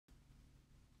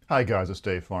Hi guys, it's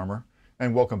Dave Farmer,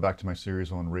 and welcome back to my series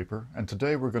on Reaper. And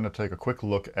today we're going to take a quick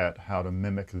look at how to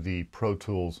mimic the Pro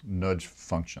Tools nudge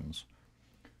functions.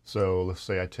 So let's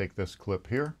say I take this clip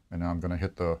here, and now I'm going to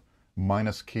hit the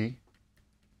minus key,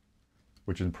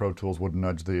 which in Pro Tools would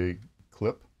nudge the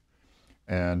clip.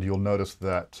 And you'll notice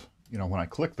that, when I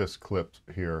click this clip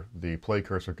here, the play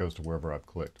cursor goes to wherever I've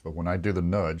clicked. But when I do the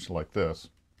nudge like this,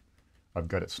 I've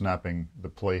got it snapping, the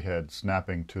playhead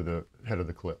snapping to the head of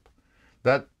the clip.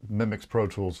 That mimics Pro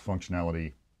Tools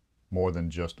functionality more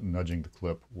than just nudging the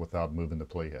clip without moving the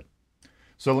playhead.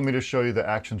 So let me just show you the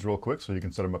actions real quick so you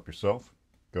can set them up yourself.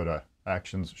 Go to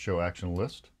Actions, Show Action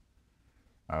List.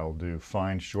 I'll do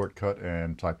Find Shortcut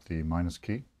and type the minus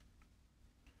key.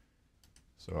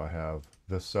 So I have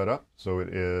this set up. So it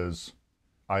is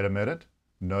Item Edit,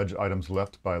 Nudge Items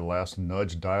Left by Last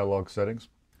Nudge Dialog Settings.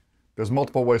 There's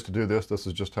multiple ways to do this. This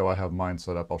is just how I have mine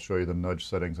set up. I'll show you the nudge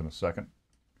settings in a second.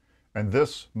 And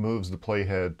this moves the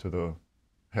playhead to the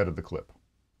head of the clip,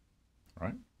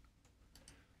 right?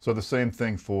 So the same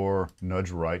thing for nudge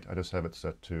right. I just have it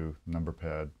set to number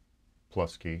pad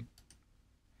plus key.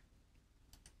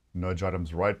 Nudge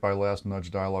items right by last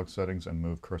nudge dialog settings and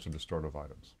move cursor to start of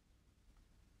items.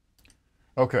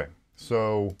 Okay,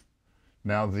 so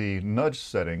now the nudge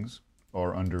settings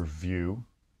are under View,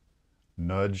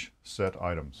 Nudge Set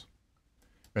Items.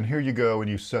 And here you go and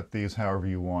you set these however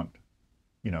you want.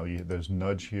 There's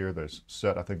nudge here, there's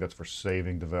set, I think that's for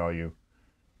saving the value.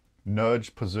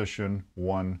 Nudge position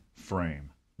 1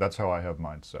 frame. That's how I have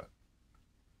mine set.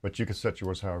 But you can set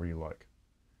yours however you like.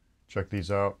 Check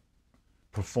these out.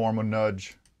 Perform a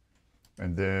nudge,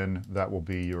 and then that will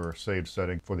be your saved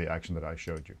setting for the action that I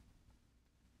showed you.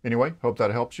 Anyway, hope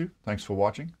that helps you. Thanks for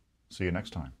watching. See you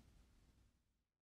next time.